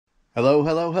Hello,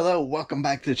 hello, hello. Welcome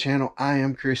back to the channel. I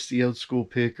am Chris, the old school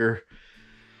picker.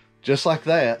 Just like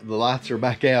that, the lights are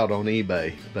back out on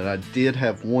eBay. But I did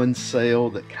have one sale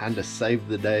that kind of saved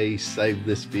the day, saved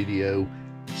this video.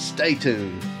 Stay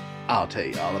tuned. I'll tell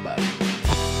you all about it.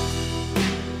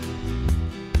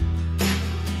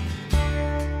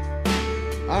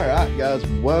 Alright guys,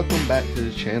 welcome back to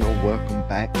the channel. Welcome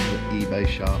back to the eBay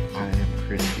shop. I am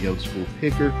Chris, the old school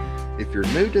picker. If you're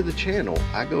new to the channel,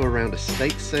 I go around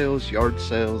estate sales, yard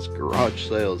sales, garage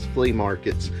sales, flea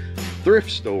markets,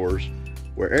 thrift stores,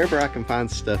 wherever I can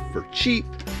find stuff for cheap,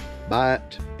 buy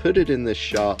it, put it in this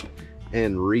shop,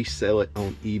 and resell it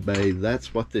on eBay.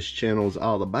 That's what this channel is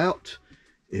all about.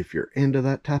 If you're into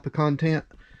that type of content,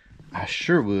 I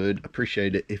sure would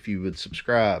appreciate it if you would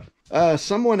subscribe.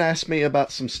 Someone asked me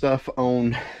about some stuff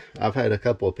on, I've had a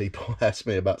couple of people ask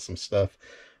me about some stuff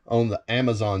on the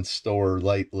Amazon store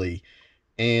lately,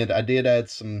 and I did add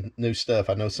some new stuff.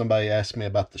 I know somebody asked me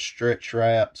about the stretch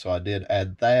wrap, so I did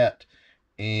add that,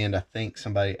 and I think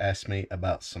somebody asked me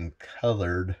about some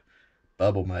colored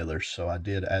bubble mailers, so I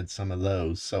did add some of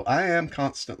those. So I am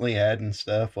constantly adding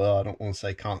stuff. Well, I don't want to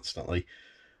say constantly,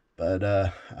 but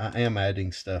I am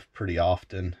adding stuff pretty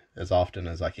often as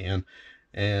I can.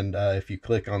 And if you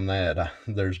click on that,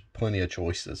 there's plenty of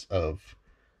choices of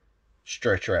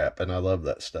stretch wrap, and I love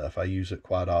that stuff. I use it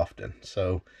quite often.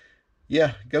 So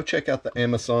yeah, go check out the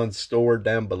Amazon store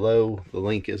down below. The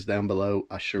link is down below.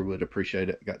 I sure would appreciate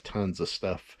it. Got tons of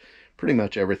stuff, pretty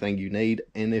much everything you need.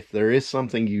 And if there is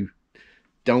something you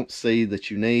don't see that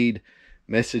you need,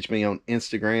 message me on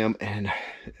Instagram, and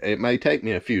it may take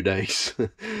me a few days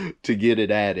to get it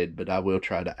added, but I will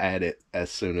try to add it as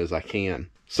soon as I can.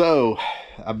 So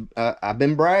I've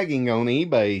been bragging on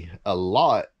eBay a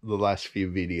lot the last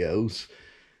few videos,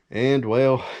 and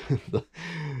well,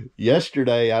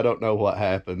 yesterday, I don't know what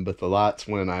happened, but the lights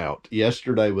went out.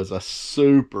 Yesterday was a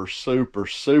super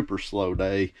slow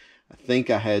day. I think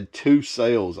I had 2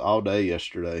 sales all day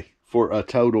yesterday for a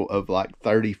total of like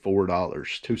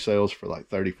 $34. 2 sales for like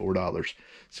 $34.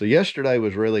 So yesterday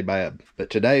was really bad, but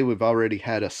today we've already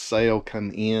had a sale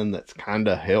come in that's kind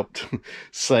of helped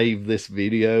save this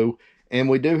video. And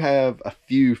we do have a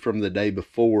few from the day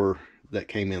before that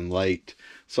came in late.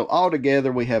 So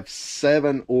altogether we have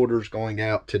 7 orders going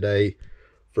out today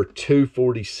for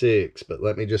 $246. But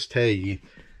let me just tell you,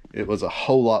 it was a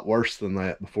whole lot worse than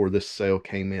that before this sale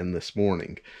came in this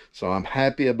morning. So I'm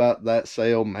happy about that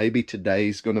sale. Maybe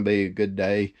today's going to be a good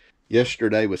day.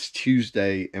 Yesterday was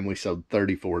Tuesday and we sold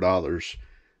 $34.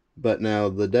 But now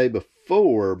the day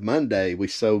before, Monday, we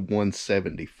sold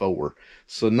 $174.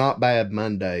 So not bad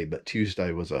Monday, but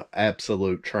Tuesday was an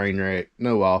absolute train wreck.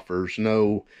 No offers,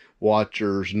 no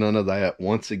watchers, none of that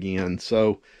once again.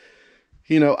 So,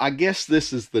 you know, I guess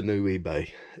this is the new eBay.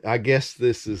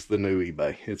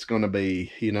 It's going to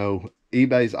be, you know,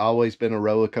 eBay's always been a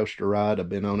roller coaster ride. I've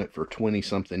been on it for 20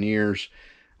 something years.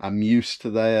 I'm used to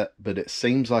that, but it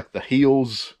seems like the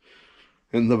hills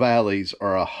and the valleys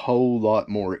are a whole lot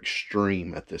more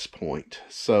extreme at this point.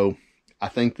 So I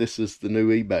think this is the new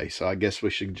eBay. So I guess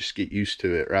we should just get used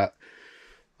to it, right?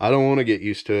 I don't want to get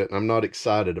used to it, and I'm not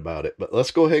excited about it. But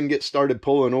let's go ahead and get started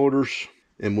pulling orders.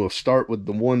 And we'll start with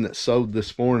the one that sold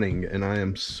this morning. And I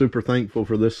am super thankful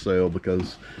for this sale,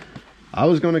 because I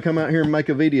was going to come out here and make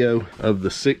a video of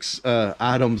the 6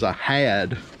 items I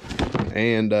had.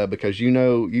 And because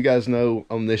you guys know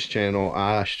on this channel,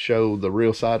 I show the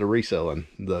real side of reselling.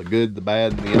 The good, the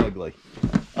bad, and the ugly.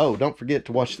 Oh, don't forget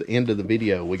to watch the end of the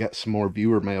video. We got some more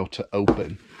viewer mail to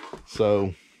open.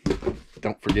 So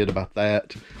don't forget about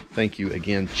that. Thank you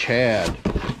again, Chad.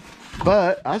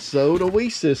 But I sold a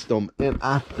Wii system, and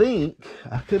I think,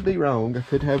 I could be wrong, I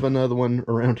could have another one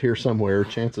around here somewhere,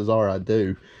 chances are I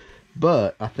do,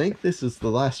 but I think this is the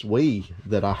last Wii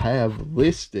that I have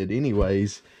listed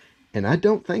anyways, and I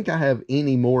don't think I have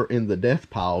any more in the death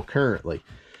pile currently.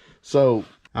 So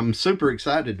I'm super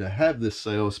excited to have this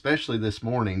sale, especially this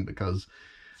morning, because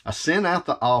I sent out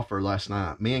the offer last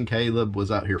night. Me and Caleb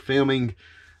was out here filming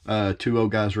 2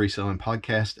 Old Guys Reselling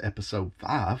Podcast episode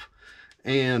 5.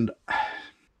 And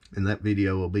that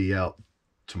video will be out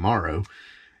tomorrow.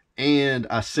 And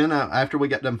I sent out, after we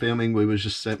got done filming, we was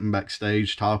just sitting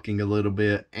backstage talking a little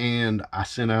bit, and I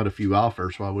sent out a few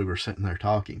offers while we were sitting there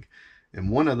talking.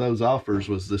 And one of those offers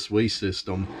was this Wii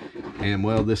system, and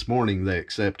well, this morning they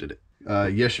accepted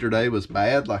it. Yesterday was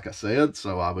bad, like I said,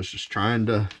 so I was just trying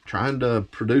to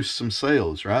produce some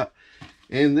sales, right?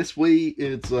 And this Wii,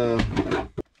 it's a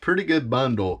pretty good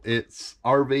bundle. It's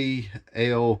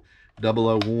RVL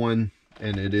 001,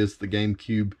 and it is the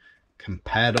GameCube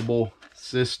compatible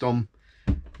system.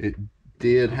 It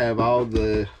did have all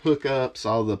the hookups,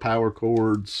 all the power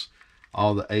cords,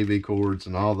 all the AV cords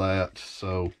and all that.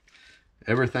 So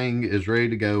everything is ready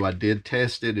to go. I did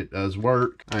test it. It does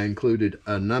work. I included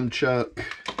a nunchuck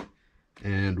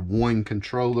and one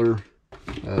controller,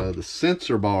 the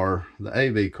sensor bar, the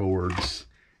AV cords,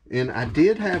 and I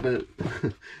did have a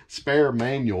spare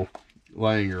manual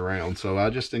laying around, so I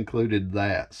just included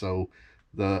that. So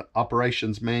the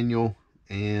operations manual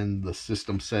and the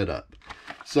system setup.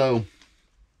 So,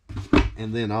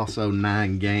 and then also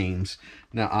 9 games.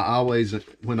 Now I always,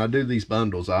 when I do these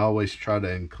bundles, I always try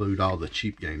to include all the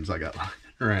cheap games I got lying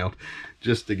around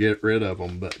just to get rid of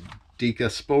them. But Dika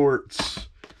Sports,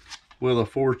 Wheel of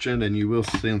Fortune, and you will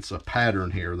sense a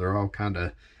pattern here. They're all kind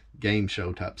of game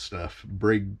show type stuff.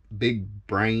 Big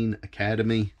Brain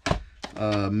Academy,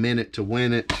 Minute to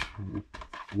Win It,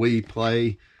 We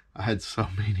Play. I had so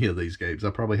many of these games. I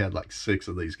probably had like 6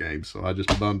 of these games, so I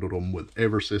just bundled them with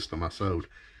every system I sold.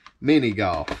 Mini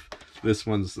Golf. This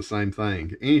one's the same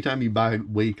thing. Anytime you buy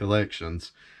Wii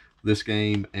collections, this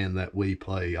game and that We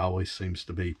Play always seems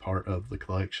to be part of the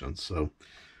collection. So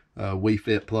Wii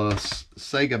Fit Plus,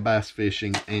 Sega Bass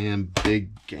Fishing, and Big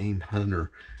Game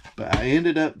Hunter. But I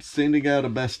ended up sending out a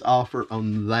best offer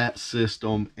on that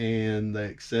system, and they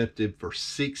accepted for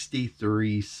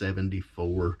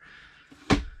 $63.74.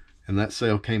 And that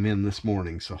sale came in this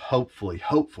morning. So hopefully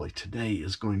today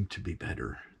is going to be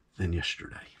better than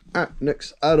yesterday. All right,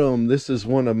 next item. This is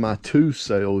one of my 2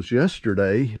 sales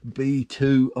yesterday.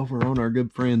 B2 over on our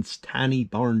good friend's Tiny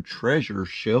Barn Treasure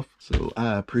Shelf. So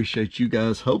I appreciate you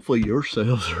guys. Hopefully your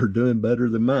sales are doing better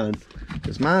than mine,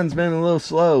 because mine's been a little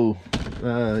slow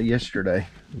yesterday.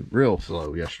 Real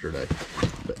slow yesterday.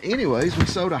 But anyways, we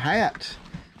sold a hat.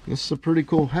 This is a pretty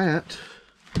cool hat.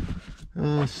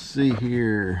 Let's see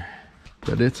here.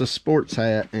 But it's a sports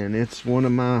hat, and it's one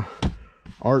of my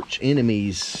arch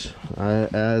enemies.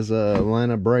 As a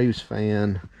Atlanta Braves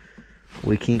fan,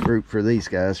 we can't root for these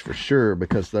guys for sure,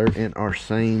 because they're in our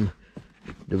same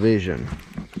division.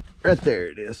 Right there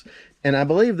it is. And I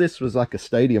believe this was like a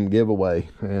stadium giveaway,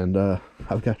 and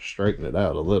I've got to straighten it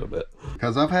out a little bit,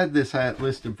 because I've had this hat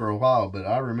listed for a while, but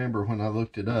I remember when I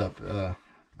looked it up, I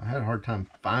had a hard time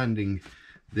finding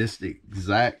this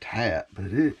exact hat. But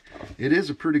it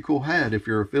is a pretty cool hat if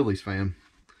you're a Phillies fan.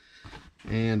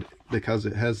 And because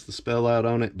it has the spell out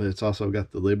on it, but it's also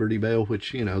got the Liberty Bell,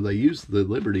 which, you know, they use the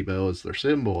Liberty Bell as their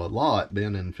symbol a lot,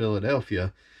 being in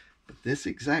Philadelphia. But this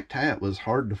exact hat was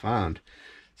hard to find.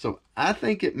 So I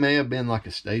think it may have been like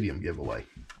a stadium giveaway.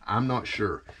 I'm not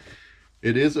sure.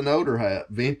 It is an older hat.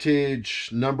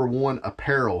 Vintage #1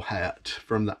 apparel hat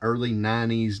from the early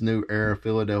 90s, new era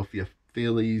Philadelphia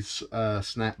Phillies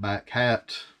snapback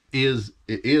hat. It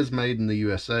is made in the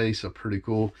USA, so pretty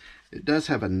cool. It does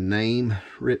have a name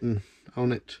written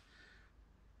on it.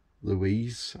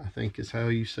 Louise, I think is how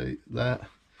you say that.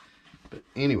 But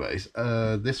anyways,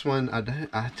 this one,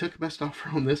 I took a best offer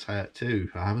on this hat too.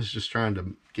 I was just trying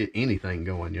to get anything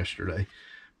going yesterday,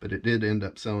 but it did end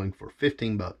up selling for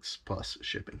 $15 plus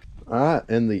shipping. All right,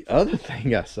 and the other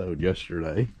thing I sold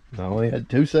yesterday, I only had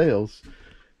 2 sales,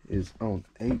 is on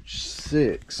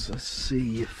H6. Let's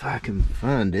see if I can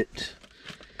find it.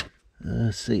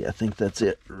 Let's see, I think that's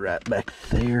it right back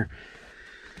there.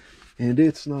 And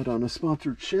it's not on a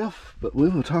sponsored shelf, but we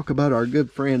will talk about our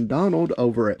good friend Donald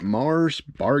over at Mars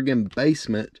Bargain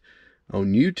Basement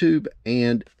on YouTube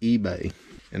and eBay.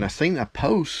 And I seen a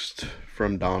post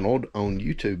from Donald on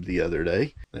YouTube the other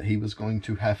day that he was going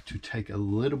to have to take a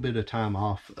little bit of time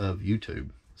off of YouTube.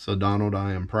 So Donald,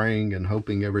 I am praying and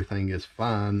hoping everything is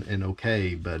fine and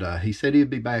okay. But he said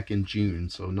he'd be back in June,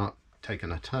 so not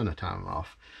taking a ton of time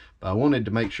off. But I wanted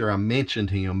to make sure I mentioned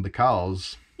him,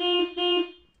 because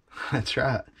that's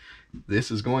right,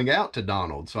 this is going out to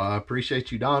Donald. So I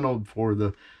appreciate you, Donald, for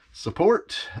the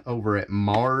support over at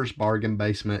Mars Bargain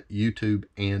Basement, YouTube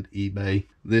and eBay.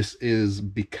 This is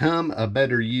Become a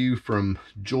Better You from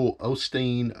Joel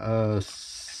Osteen. How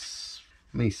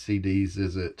many CDs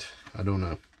is it? I don't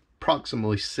know.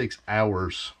 Approximately 6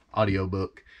 hours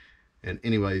audiobook. And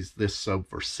anyways, this sold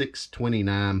for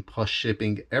 $6.29 plus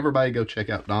shipping. Everybody go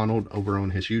check out Donald over on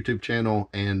his YouTube channel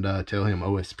and tell him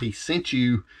OSP sent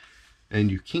you. And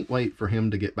you can't wait for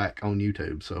him to get back on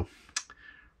YouTube. So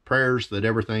prayers that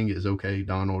everything is okay,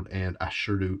 Donald, and I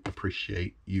sure do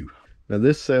appreciate you. Now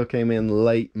this sale came in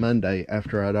late Monday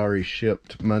after I'd already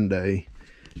shipped Monday.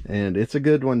 And it's a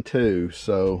good one too.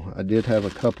 So I did have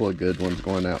a couple of good ones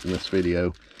going out in this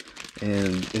video.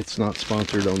 And it's not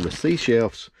sponsored on the C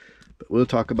shelves, but we'll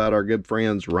talk about our good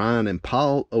friends Ryan and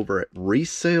Paul over at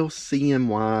Resale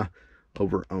CNY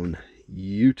over on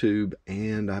YouTube,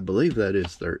 and I believe that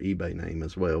is their eBay name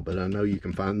as well, but I know you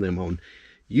can find them on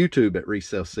YouTube at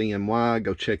Resell CNY.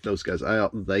 Go check those guys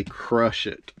out. They crush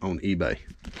it on eBay.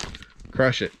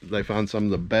 Crush it. They find some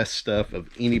of the best stuff of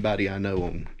anybody I know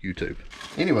on YouTube.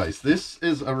 Anyways, this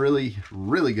is a really,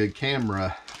 really good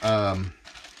camera.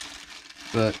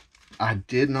 But I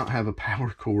did not have a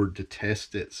power cord to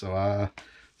test it, so I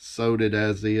sold it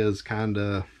as is, kind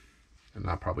of, and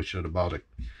I probably should have bought a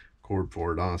cord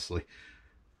for it, honestly.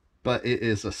 But it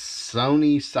is a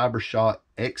Sony CyberShot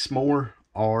Exmor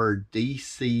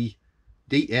RDC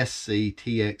DSC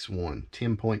TX1,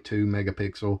 10.2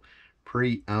 megapixel,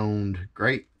 pre-owned,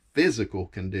 great physical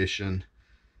condition,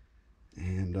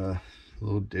 and a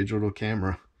little digital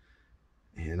camera.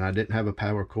 And I didn't have a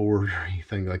power cord or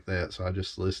anything like that, so I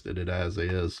just listed it as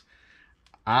is.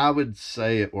 I would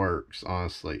say it works,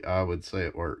 honestly. I would say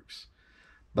it works.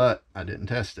 But I didn't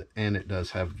test it. And it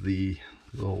does have the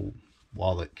little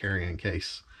wallet carrying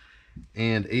case.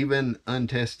 And even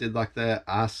untested like that,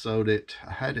 I sold it.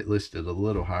 I had it listed a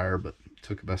little higher, but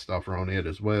took a best offer on it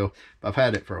as well. But I've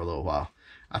had it for a little while.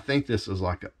 I think this is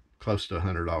like close to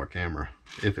 $100 camera,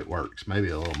 if it works. Maybe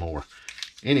a little more.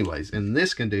 Anyways, in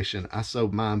this condition, I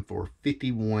sold mine for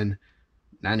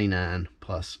 $51.99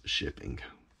 plus shipping.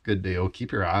 Good deal.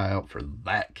 Keep your eye out for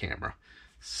that camera.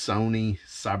 Sony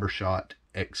CyberShot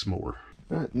Exmor.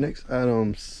 All right, next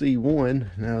item,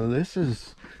 C1. Now this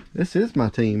is my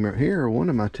team right here, one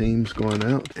of my teams going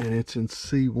out, and it's in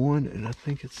C1, and I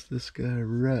think it's this guy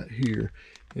right here.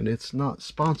 And it's not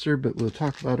sponsored, but we'll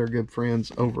talk about our good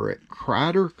friends over at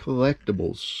Crider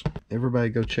Collectibles. Everybody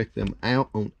go check them out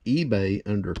on eBay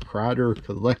under Crider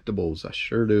Collectibles. I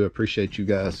sure do appreciate you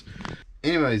guys.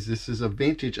 Anyways, this is a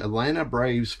vintage Atlanta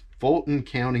Braves Fulton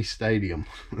County Stadium.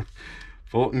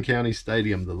 Fulton County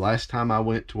Stadium. The last time I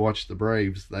went to watch the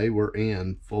Braves, they were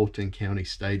in Fulton County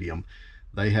Stadium.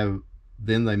 Then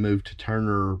they moved to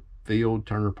Turner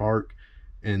Park.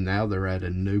 And now they're at a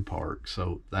new park.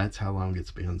 So that's how long it's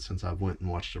been since I went and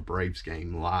watched a Braves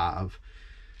game live.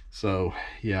 So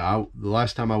yeah, the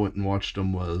last time I went and watched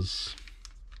them was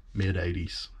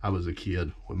mid-80s. I was a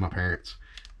kid with my parents.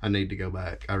 I need to go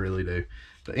back. I really do.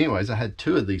 But anyways, I had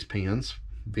two of these pins.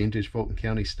 Vintage Fulton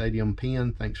County Stadium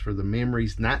pin. Thanks for the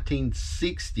memories.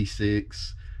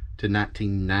 1966 to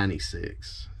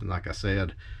 1996. And like I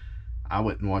said, I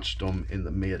went and watched them in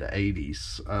the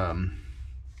mid-80s.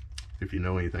 If you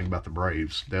know anything about the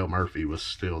Braves, Dale Murphy was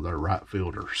still their right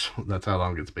fielder, so that's how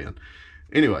long it's been.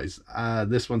 Anyways,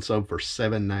 this one sold for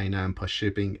 $7.99 plus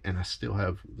shipping, and I still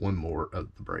have one more of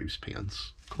the Braves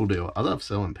pins. Cool deal. I love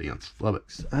selling pins. Love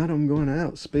it. Item going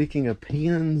out. Speaking of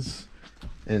pins,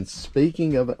 and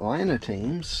speaking of Atlanta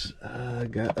teams, I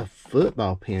got a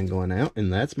football pin going out,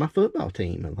 and that's my football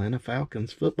team, Atlanta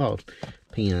Falcons football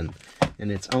pin.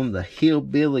 And it's on the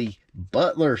Hillbilly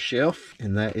Butler shelf,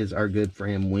 and that is our good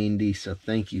friend Wendy. So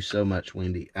thank you so much,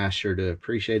 Wendy. I sure do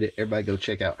appreciate it. Everybody go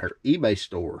check out her eBay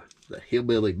store, the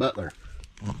Hillbilly Butler.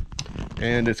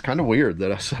 And it's kind of weird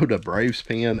that I sold a Braves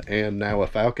pin and now a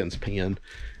Falcons pin,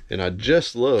 and I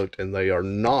just looked and they are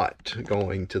not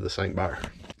going to the same buyer.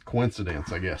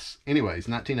 Coincidence, I guess. Anyways,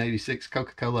 1986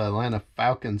 Coca-Cola Atlanta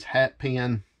Falcons hat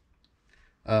pin.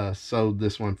 Sold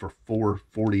this one for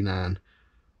 $4.49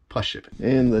 plus shipping.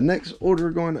 And the next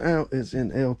order going out is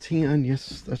in L10.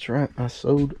 Yes, that's right. I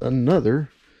sold another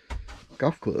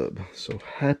golf club. So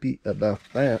happy about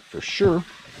that for sure.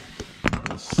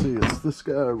 Let's see, it's this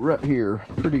guy right here.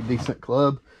 Pretty decent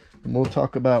club. And we'll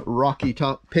talk about Rocky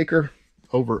Top Picker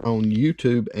over on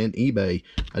YouTube and eBay.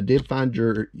 I did find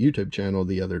your YouTube channel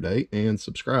the other day and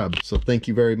subscribe. So thank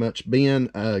you very much, Ben.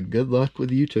 Good luck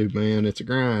with YouTube, man. It's a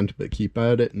grind, but keep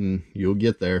at it and you'll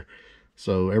get there.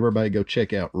 So everybody go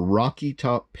check out Rocky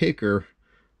Top Picker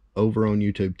over on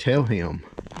YouTube. Tell him.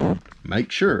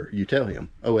 Make sure you tell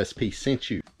him OSP sent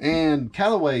you. And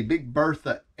Callaway Big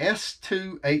Bertha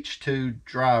S2H2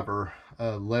 driver.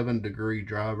 11-degree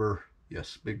driver.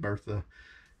 Yes, Big Bertha.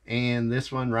 And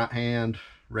this one, right hand,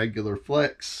 regular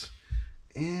flex.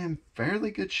 In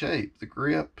fairly good shape. The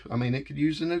grip, I mean, it could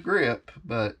use a new grip,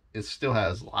 but it still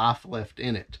has life left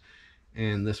in it.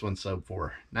 And this one sold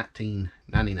for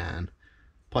 $19.99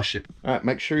 plus shipping. All right,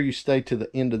 make sure you stay to the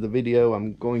end of the video.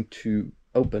 I'm going to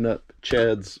open up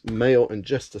Chad's mail in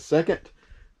just a second,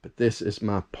 but this is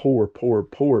my poor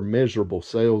miserable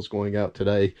sales going out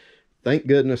today. Thank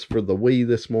goodness for the Wii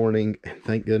this morning, and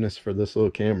thank goodness for this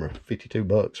little camera. 52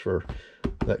 bucks for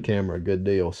that camera. Good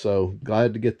deal. So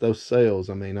glad to get those sales.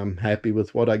 I mean, I'm happy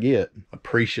with what I get.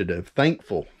 Appreciative,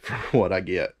 thankful for what I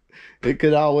get. It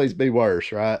could always be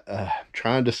worse, right?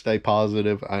 Trying to stay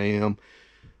positive, I am.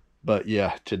 But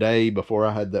yeah, today, before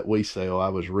I had that Wii sale, I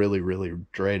was really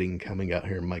dreading coming out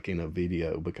here and making a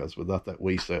video, because without that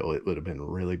Wii sale, it would have been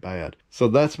really bad. So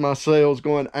that's my sales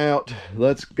going out.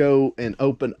 Let's go and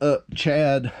open up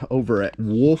Chad over at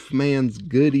Wolfman's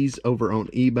Goodies over on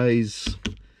eBay's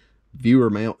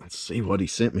viewer mount and see what he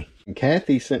sent me. And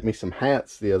Kathy sent me some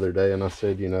hats the other day, and I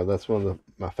said, you know, that's one of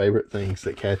my favorite things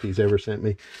that Kathy's ever sent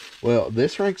me. Well,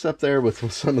 this ranks up there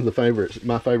with some of the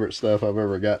my favorite stuff I've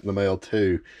ever got in the mail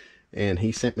too. And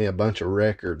he sent me a bunch of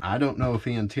records. I don't know if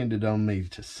he intended on me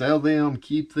to sell them,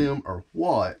 keep them, or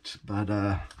what, but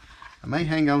I may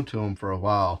hang on to them for a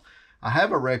while. I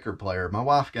have a record player. My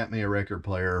wife got me a record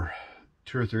player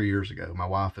 2 or 3 years ago. My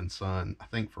wife and son, I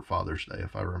think for Father's Day,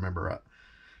 if I remember right.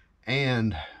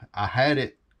 And I had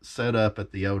it set up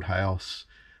at the old house,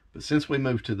 but since we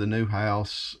moved to the new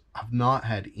house, I've not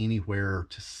had anywhere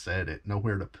to set it,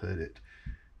 nowhere to put it.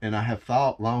 And I have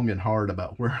thought long and hard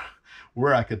about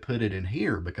where I could put it in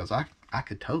here, because I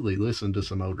could totally listen to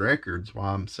some old records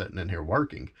while I'm sitting in here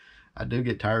working. I do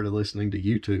get tired of listening to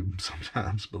YouTube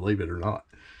sometimes, believe it or not.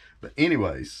 But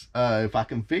anyways, if I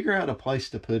can figure out a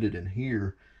place to put it in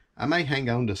here, I may hang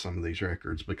on to some of these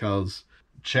records, because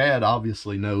Chad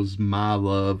obviously knows my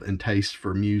love and taste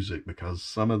for music, because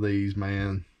some of these,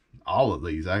 man, all of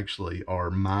these actually are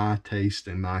my taste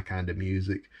and my kind of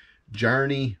music.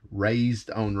 Journey, Raised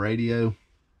on Radio.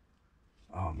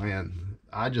 Oh man,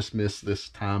 I just miss this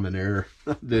time and era.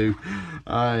 I do.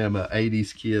 I am a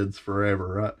 80s kids forever,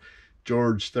 right?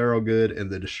 George Thorogood and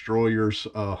the Destroyers.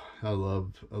 Oh, I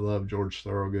love George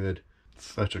Thorogood. It's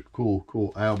such a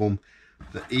cool album.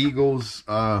 The Eagles.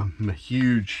 I'm a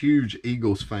huge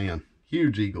Eagles fan.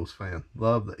 Huge Eagles fan.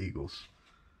 Love the Eagles.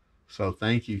 So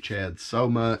thank you, Chad, so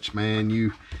much, man.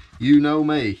 You know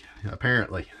me,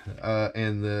 apparently.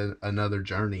 And then another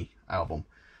Journey album.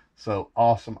 So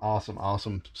awesome.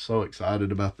 So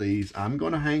excited about these. I'm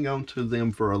going to hang on to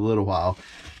them for a little while,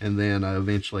 and then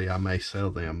eventually I may sell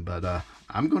them. But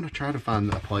I'm going to try to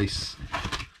find a place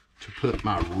to put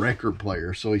my record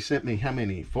player. So he sent me how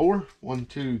many? 4? 1,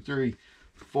 2, 3,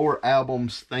 4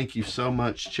 albums. Thank you so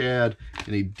much, Chad.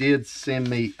 And he did send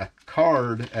me a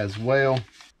card as well.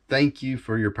 Thank you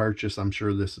for your purchase. I'm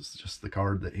sure this is just the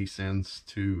card that he sends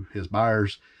to his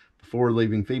buyers. Before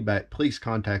leaving feedback, please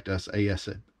contact us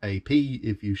ASAP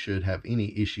if you should have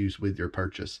any issues with your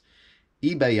purchase.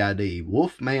 eBay ID,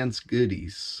 Wolfman's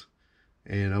Goodies.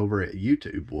 And over at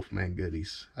YouTube, Wolfman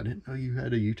Goodies. I didn't know you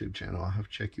had a YouTube channel. I'll have to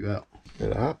check you out.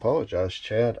 And I apologize,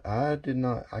 Chad. I did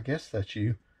not. I guess that's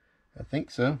you. I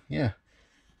think so. Yeah.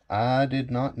 I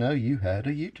did not know you had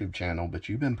a YouTube channel, but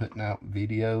you've been putting out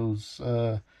videos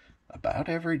about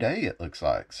every day, it looks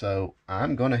like. So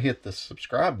I'm going to hit the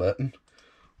subscribe button.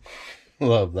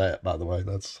 Love that, by the way.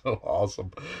 That's so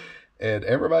awesome. And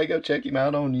everybody go check him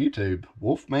out on YouTube.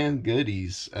 Wolfman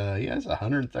Goodies. He has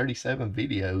 137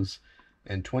 videos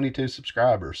and 22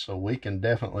 subscribers. So we can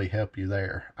definitely help you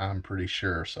there, I'm pretty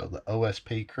sure. So the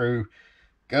OSP crew,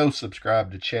 go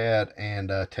subscribe to Chad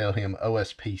and tell him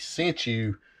OSP sent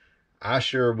you. I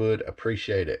sure would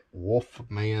appreciate it.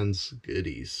 Wolfman's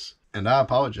Goodies. And I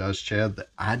apologize, Chad, that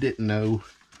I didn't know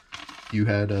you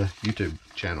had a YouTube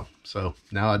channel. So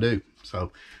now I do.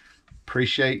 So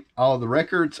appreciate all of the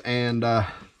records, and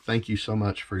thank you so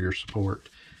much for your support.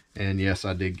 And yes,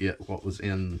 I did get what was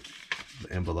in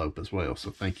the envelope as well. So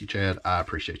thank you, Chad. I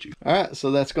appreciate you. All right, so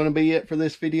that's going to be it for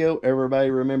this video. Everybody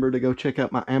remember to go check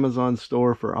out my Amazon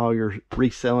store for all your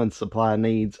reselling supply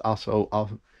needs. Also,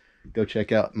 I'll go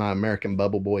check out my American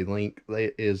Bubble Boy link.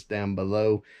 That is down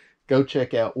below. Go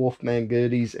check out Wolfman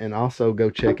Goodies, and also go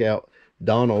check out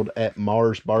Donald at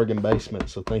Mars Bargain Basement.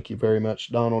 So thank you very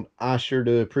much, Donald. I sure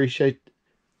do appreciate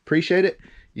it.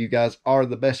 You guys are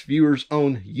the best viewers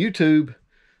on YouTube.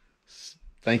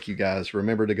 Thank you, guys.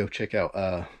 Remember to go check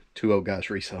out Two Old Guys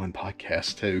Reselling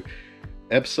Podcast too.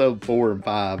 Episode 4 and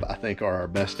 5, I think, are our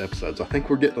best episodes. I think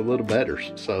we're getting a little better.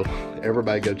 So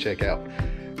everybody go check out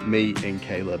me and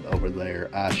Caleb over there.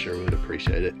 I sure would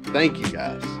appreciate it. Thank you,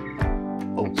 guys.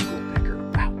 Old school.